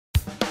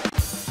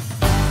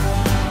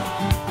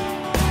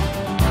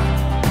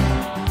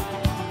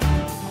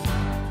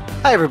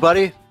Hi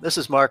everybody, this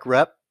is Mark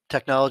Repp,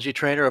 Technology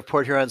Trainer of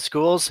Port Huron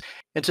Schools,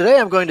 and today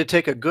I'm going to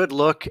take a good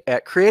look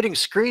at creating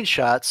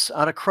screenshots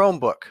on a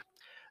Chromebook.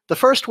 The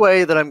first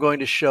way that I'm going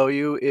to show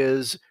you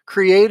is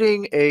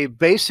creating a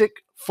basic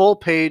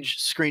full-page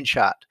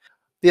screenshot.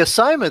 The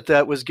assignment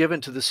that was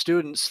given to the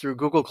students through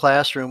Google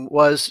Classroom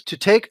was to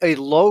take a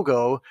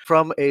logo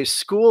from a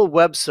school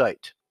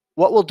website.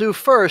 What we'll do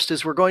first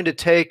is we're going to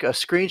take a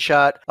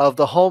screenshot of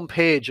the home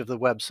page of the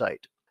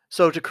website.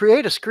 So to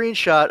create a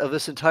screenshot of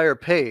this entire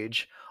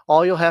page,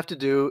 all you'll have to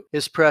do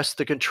is press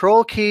the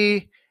Control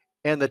key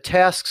and the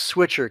Task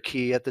Switcher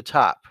key at the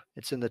top.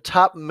 It's in the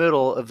top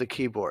middle of the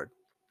keyboard.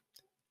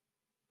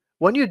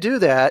 When you do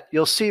that,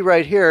 you'll see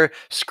right here,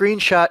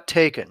 Screenshot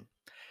Taken.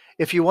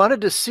 If you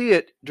wanted to see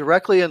it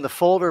directly in the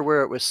folder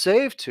where it was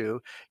saved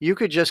to, you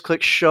could just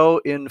click Show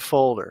in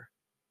Folder.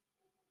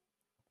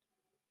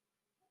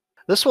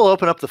 This will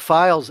open up the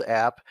Files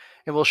app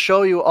and will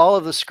show you all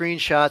of the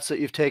screenshots that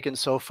you've taken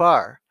so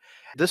far.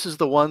 This is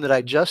the one that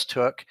I just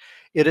took.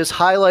 It is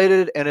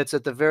highlighted and it's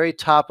at the very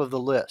top of the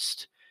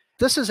list.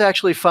 This is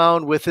actually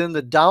found within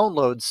the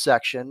Downloads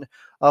section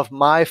of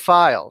My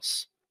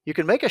Files. You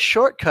can make a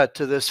shortcut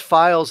to this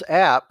Files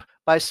app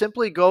by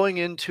simply going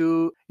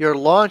into your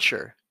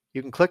launcher.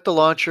 You can click the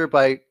launcher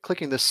by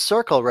clicking the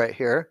circle right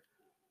here,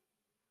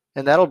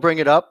 and that'll bring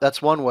it up.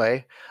 That's one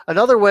way.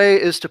 Another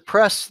way is to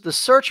press the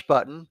search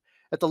button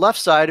at the left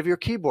side of your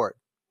keyboard.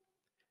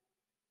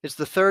 It's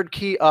the third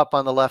key up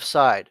on the left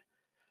side.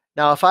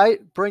 Now, if I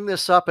bring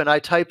this up and I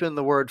type in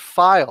the word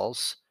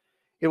Files,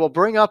 it will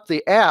bring up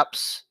the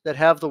apps that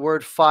have the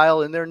word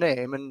file in their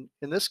name. And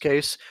in this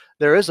case,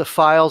 there is a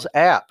Files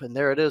app, and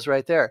there it is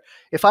right there.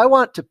 If I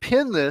want to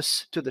pin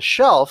this to the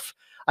shelf,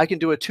 I can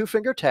do a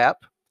two-finger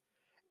tap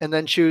and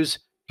then choose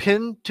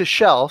Pin to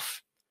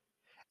Shelf.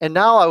 And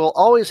now I will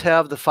always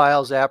have the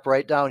Files app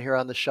right down here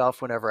on the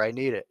shelf whenever I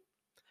need it.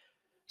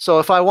 So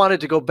if I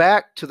wanted to go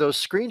back to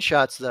those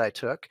screenshots that I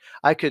took,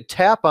 I could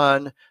tap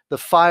on the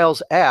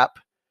Files app,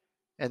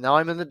 and now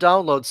I'm in the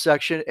Download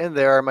section, and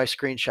there are my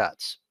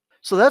screenshots.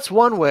 So that's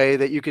one way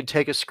that you could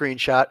take a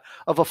screenshot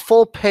of a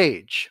full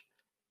page.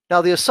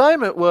 Now the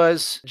assignment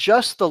was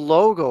just the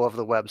logo of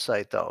the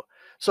website though.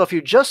 So if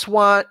you just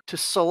want to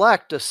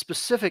select a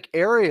specific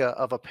area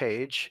of a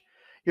page,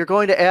 you're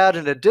going to add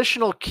an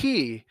additional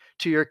key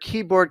to your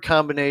keyboard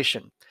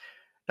combination.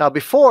 Now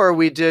before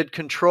we did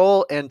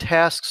Control and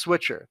Task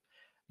Switcher.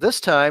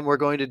 This time we're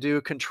going to do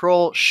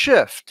Control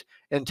Shift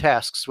and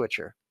Task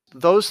Switcher.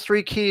 Those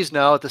three keys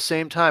now at the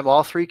same time,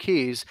 all three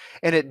keys,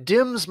 and it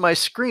dims my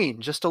screen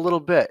just a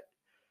little bit.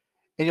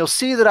 And you'll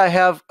see that I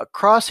have a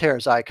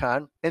crosshairs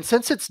icon, and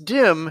since it's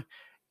dim,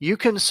 you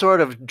can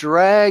sort of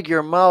drag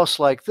your mouse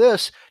like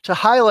this to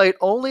highlight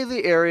only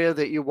the area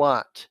that you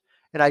want.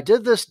 And I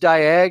did this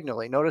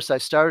diagonally. Notice I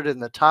started in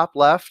the top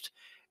left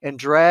and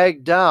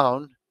dragged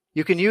down.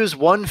 You can use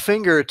one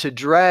finger to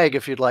drag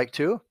if you'd like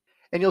to.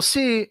 And you'll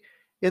see,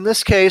 in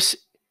this case,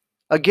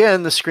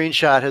 again, the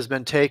screenshot has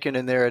been taken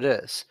and there it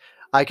is.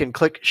 I can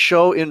click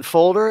Show in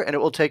Folder and it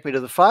will take me to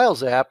the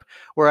Files app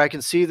where I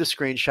can see the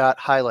screenshot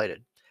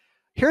highlighted.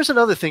 Here's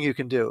another thing you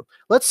can do.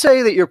 Let's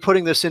say that you're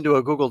putting this into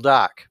a Google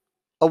Doc.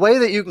 A way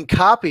that you can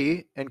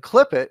copy and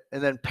clip it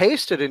and then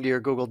paste it into your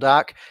Google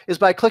Doc is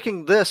by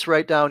clicking this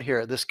right down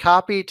here, this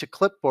Copy to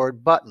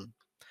Clipboard button.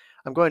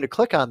 I'm going to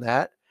click on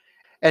that.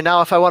 And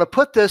now if I want to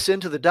put this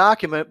into the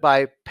document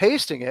by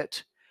pasting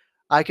it,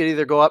 I could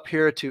either go up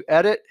here to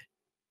Edit,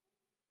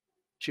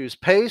 choose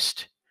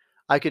Paste.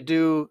 I could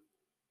do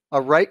a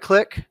right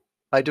click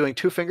by doing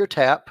two-finger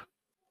tap.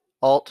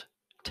 Alt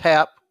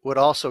tap would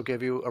also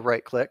give you a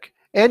right click.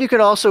 And you can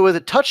also, with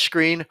a touch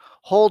screen,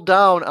 hold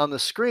down on the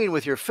screen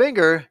with your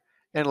finger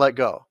and let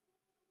go.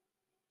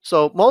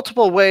 So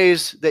multiple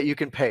ways that you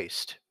can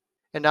paste.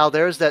 And now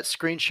there's that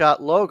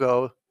screenshot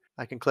logo.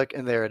 I can click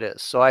and there it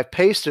is. So I've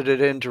pasted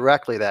it in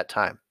directly that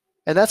time.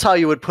 And that's how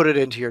you would put it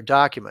into your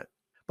document.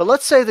 But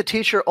let's say the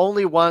teacher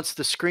only wants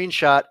the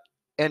screenshot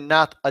and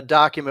not a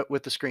document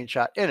with the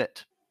screenshot in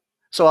it.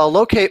 So I'll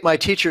locate my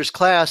teacher's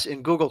class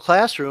in Google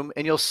Classroom,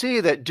 and you'll see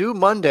that due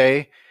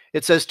Monday,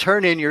 it says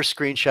turn in your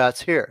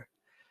screenshots here.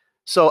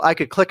 So I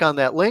could click on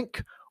that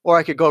link, or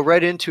I could go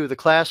right into the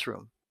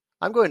classroom.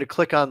 I'm going to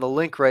click on the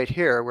link right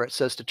here where it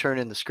says to turn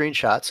in the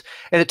screenshots,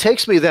 and it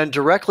takes me then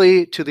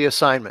directly to the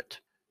assignment.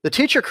 The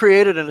teacher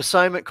created an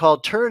assignment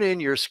called Turn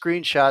in your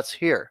screenshots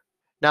here.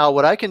 Now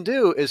what I can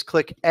do is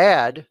click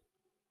Add.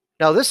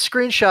 Now this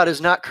screenshot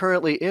is not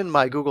currently in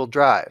my Google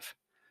Drive,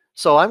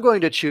 so I'm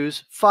going to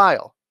choose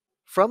File.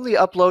 From the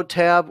Upload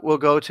tab, we'll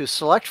go to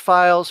Select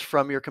Files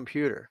from your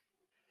computer.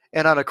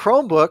 And on a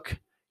Chromebook,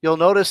 you'll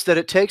notice that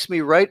it takes me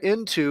right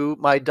into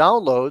my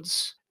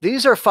downloads.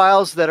 These are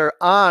files that are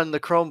on the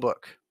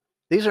Chromebook.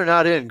 These are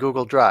not in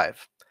Google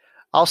Drive.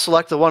 I'll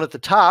select the one at the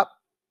top.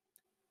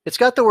 It's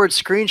got the word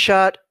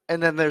screenshot,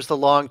 and then there's the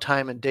long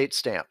time and date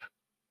stamp.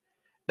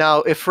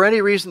 Now, if for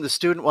any reason the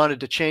student wanted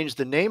to change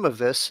the name of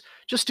this,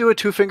 just do a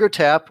two-finger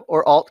tap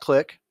or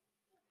Alt-click,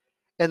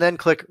 and then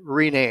click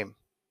Rename.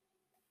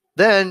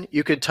 Then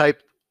you could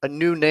type a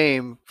new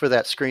name for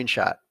that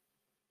screenshot.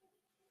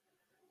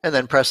 and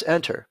then press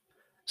enter.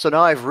 So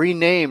now I've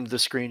renamed the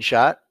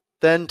screenshot.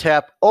 Then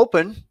tap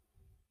open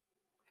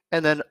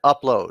and then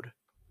upload.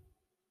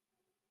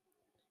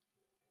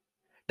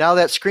 Now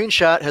that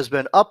screenshot has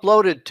been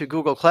uploaded to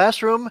Google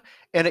Classroom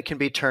and it can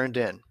be turned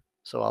in.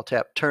 So I'll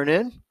tap turn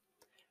in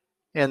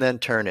and then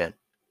turn in.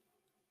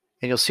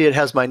 And you'll see it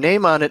has my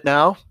name on it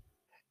now.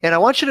 And I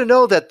want you to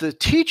know that the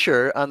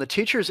teacher on the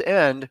teacher's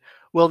end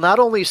will not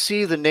only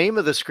see the name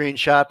of the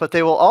screenshot, but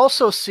they will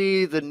also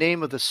see the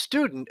name of the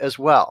student as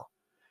well.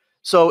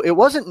 So it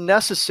wasn't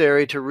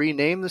necessary to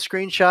rename the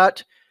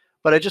screenshot,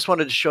 but I just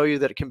wanted to show you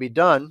that it can be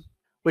done,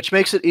 which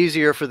makes it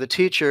easier for the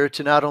teacher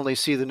to not only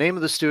see the name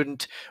of the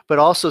student, but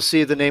also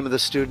see the name of the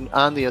student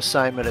on the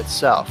assignment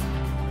itself.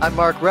 I'm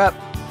Mark Repp.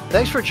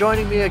 Thanks for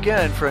joining me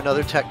again for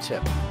another tech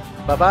tip.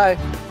 Bye-bye.